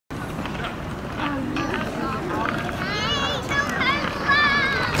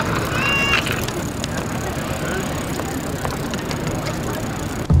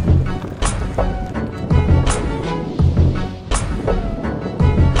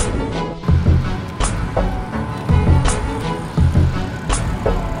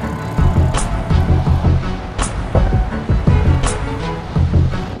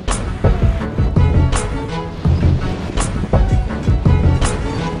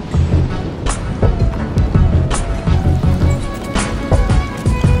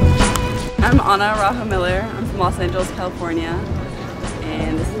Anna Rajo-Miller. I'm from Los Angeles, California,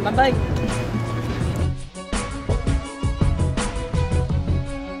 and this is my bike.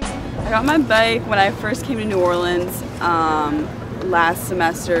 I got my bike when I first came to New Orleans last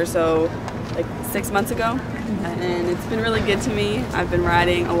semester, so like 6 months ago, and it's been really good to me. I've been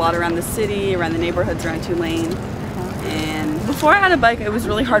riding a lot around the city, around the neighborhoods around Tulane. And before I had a bike, it was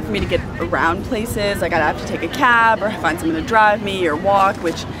really hard for me to get around places. Like I'd have to take a cab or find someone to drive me or walk,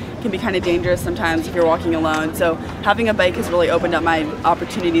 which can be kind of dangerous sometimes if you're walking alone. So having a bike has really opened up my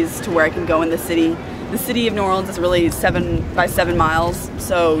opportunities to where I can go in the city. The city of New Orleans is really 7 by 7 miles,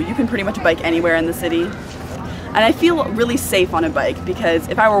 so you can pretty much bike anywhere in the city. And I feel really safe on a bike because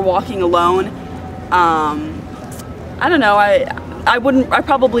if I were walking alone, I don't know, I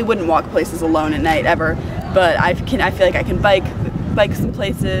probably wouldn't walk places alone at night ever. But I feel like I can bike some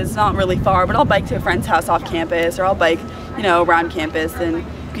places, not really far, but I'll bike to a friend's house off campus, or I'll bike, you know, around campus, and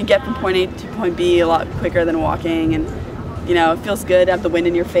you can get from point A to point B a lot quicker than walking, and you know, it feels good to have the wind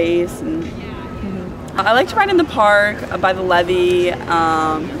in your face. And I like to ride in the park by the levee.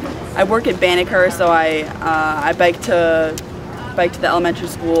 I work at Banneker, so I bike to the elementary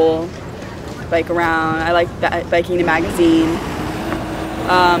school, bike around. I like biking to Magazine.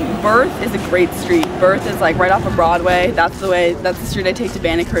 Birth is a great street. Birth is like right off of Broadway. That's the street I take to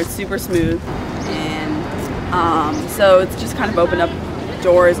Banneker. It's super smooth, and so it's just kind of opened up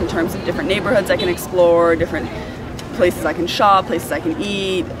doors in terms of different neighborhoods I can explore, different places I can shop, places I can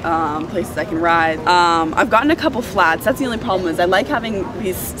eat, places I can ride. I've gotten a couple flats. That's the only problem is I like having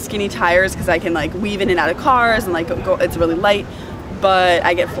these skinny tires because I can like weave in and out of cars and like go. It's really light, but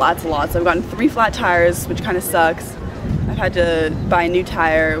I get flats a lot. So I've gotten 3 flat tires, which kind of sucks. I've had to buy a new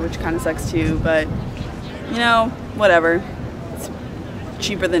tire, which kind of sucks too, but you know, whatever. It's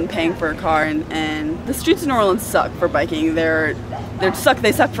cheaper than paying for a car, and the streets in New Orleans suck for biking. They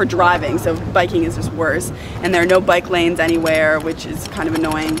suck for driving, so biking is just worse. And there are no bike lanes anywhere, which is kind of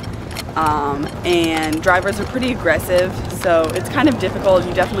annoying. And drivers are pretty aggressive, so it's kind of difficult.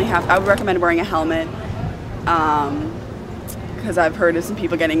 You definitely I would recommend wearing a helmet. Because I've heard of some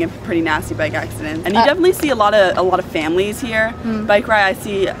people getting in pretty nasty bike accidents, and you definitely see a lot of families here. Bike ride, I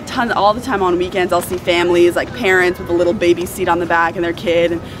see tons all the time on weekends. I'll see families like parents with a little baby seat on the back and their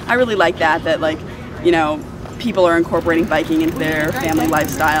kid, and I really like that like, you know, people are incorporating biking into their family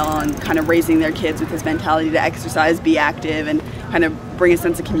lifestyle and kind of raising their kids with this mentality to exercise, be active, and kind of bring a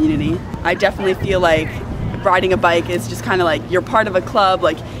sense of community. I definitely feel like riding a bike is just kind of like you're part of a club.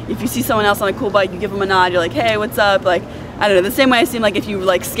 Like if you see someone else on a cool bike, you give them a nod. You're like, hey, what's up? Like, I don't know, the same way I seem like if you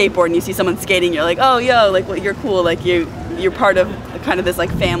like skateboard and you see someone skating, you're like, oh, yo, like, well, you're cool, like you're part of kind of this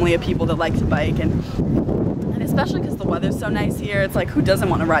like family of people that like to bike, and especially because the weather's so nice here, it's like, who doesn't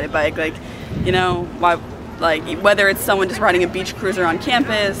want to ride a bike? Like, you know, why? Like whether it's someone just riding a beach cruiser on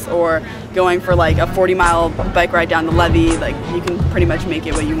campus or going for like a 40-mile bike ride down the levee, like you can pretty much make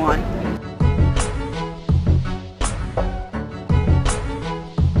it what you want.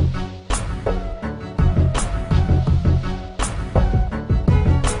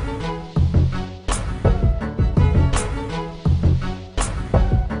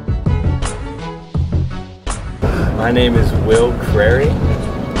 My name is Wil Crary,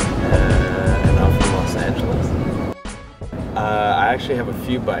 and I'm from Los Angeles. I actually have a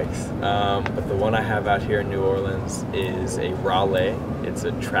few bikes, but the one I have out here in New Orleans is a Raleigh. It's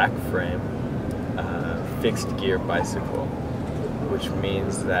a track frame, fixed gear bicycle, which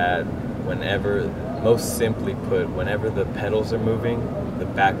means that most simply put, whenever the pedals are moving, the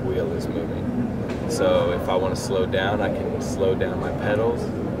back wheel is moving. So if I want to slow down, I can slow down my pedals,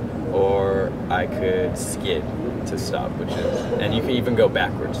 or I could skid to stop, and you can even go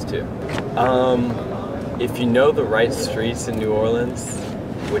backwards too. If you know the right streets in New Orleans,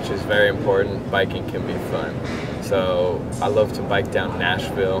 which is very important, biking can be fun. So I love to bike down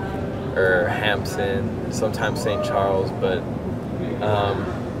Nashville or Hampton, sometimes St. Charles, but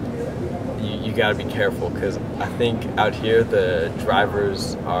you gotta be careful because I think out here the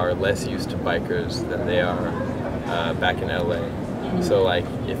drivers are less used to bikers than they are back in LA. So like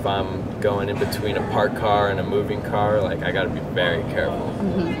if I'm going in between a parked car and a moving car, like I gotta be very careful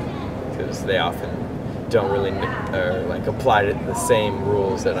because they often don't really like apply to the same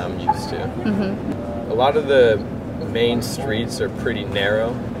rules that I'm used to. A lot of the main streets are pretty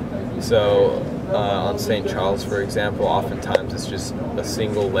narrow. So on St. Charles, for example, oftentimes it's just a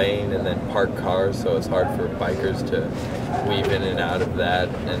single lane and then parked cars, so it's hard for bikers to weave in and out of that,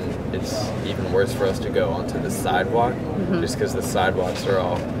 and it's even worse for us to go onto the sidewalk, just because the sidewalks are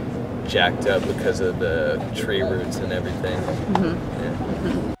all jacked up because of the tree roots and everything.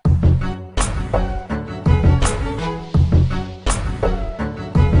 Yeah.